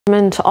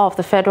Of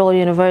the Federal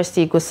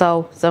University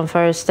Gusau,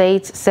 ZAMFARA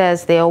State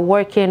says they are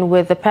working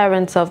with the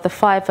parents of the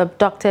 5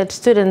 abducted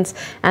students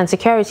and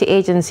security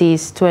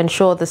agencies to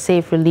ensure the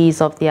safe release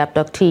of the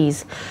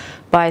abductees.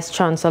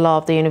 Vice-Chancellor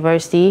of the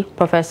university,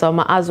 Professor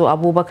Ma'azu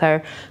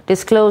Abubakar,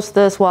 disclosed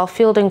this while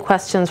fielding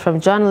questions from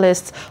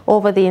journalists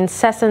over the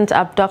incessant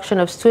abduction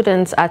of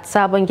students at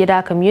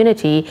Sabongida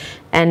community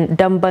and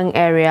Dambang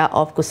area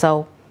of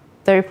Gusau.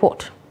 The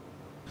report.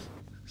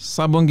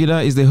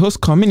 Sabongida is the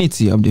host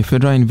community of the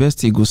Federal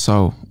University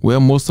Gusau, where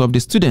most of the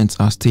students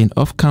are staying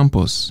off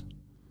campus.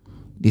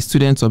 The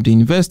students of the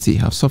university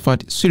have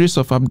suffered a series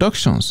of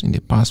abductions in the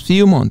past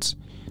few months.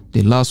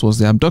 The last was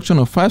the abduction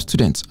of 5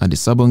 students at the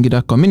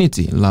Sabongida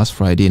community last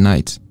Friday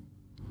night.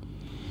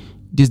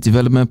 This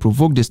development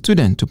provoked the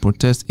students to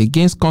protest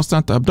against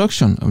constant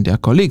abduction of their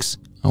colleagues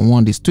and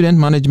warned the student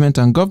management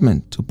and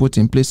government to put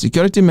in place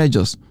security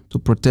measures to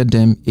protect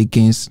them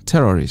against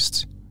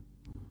terrorists.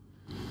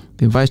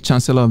 The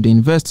Vice-Chancellor of the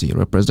University,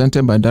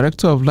 represented by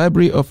Director of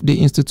Library of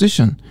the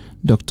institution,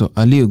 Dr.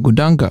 Aliu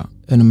Gudanga,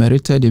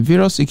 enumerated the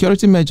various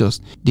security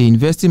measures the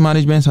university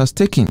management has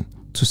taken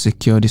to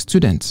secure the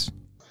students.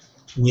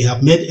 We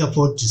have made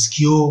effort to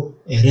secure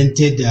a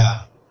rented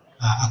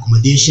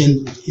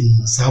accommodation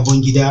in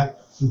Sabongida,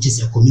 which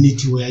is a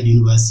community where the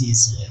university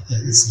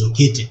is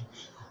located.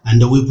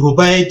 And we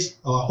provide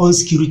our own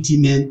security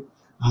men,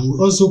 and we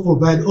also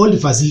provide all the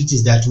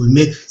facilities that will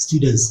make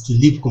students to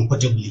live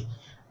comfortably.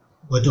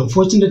 But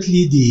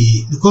unfortunately,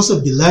 because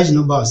of the large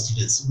number of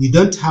students, we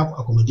don't have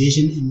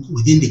accommodation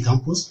within the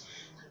campus,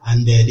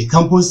 and the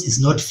campus is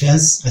not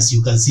fenced, as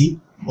you can see.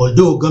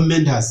 Although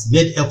government has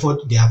made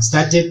effort, they have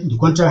started, the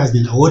contract has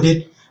been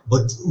awarded,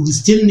 but we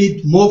still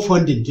need more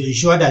funding to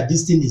ensure that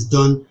this thing is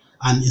done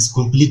and is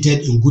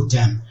completed in good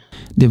time.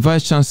 The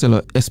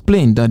Vice-Chancellor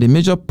explained that the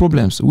major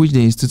problems which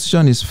the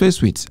institution is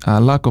faced with are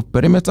lack of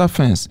perimeter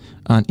fence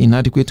and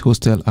inadequate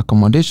hostel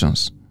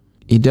accommodations.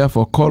 He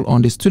therefore called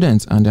on the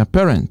students and their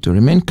parents to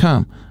remain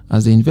calm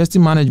as the university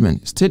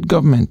management, state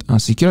government and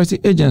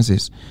security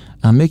agencies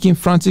are making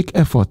frantic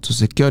efforts to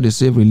secure the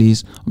safe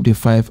release of the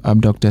 5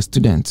 abducted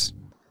students.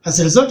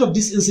 As a result of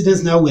this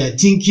incident, now we are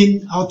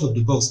thinking out of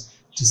the box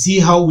to see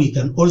how we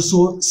can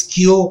also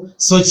secure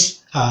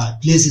such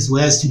places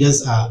where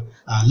students are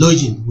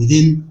lodging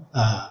within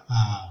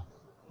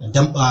the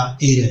Dampa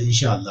area,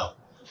 inshallah.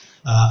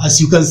 As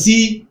you can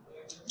see,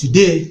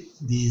 today,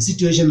 the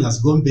situation has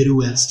gone very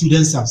well.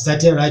 Students have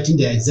started writing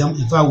their exam.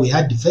 In fact, we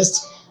had the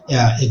first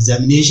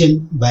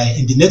examination.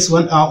 In the next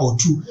 1 hour or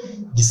 2,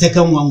 the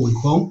second one will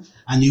come.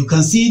 And you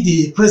can see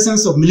the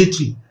presence of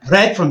military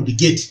right from the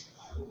gate.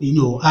 You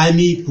know,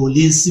 army,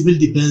 police, civil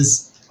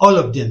defense, all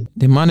of them.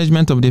 The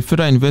management of the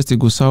Federal University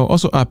Gusau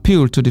also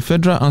appealed to the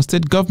federal and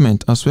state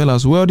government as well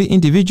as wealthy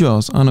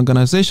individuals and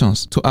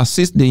organizations to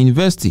assist the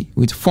university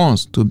with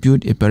funds to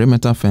build a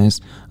perimeter fence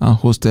and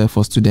hostel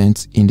for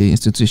students in the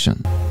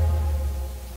institution.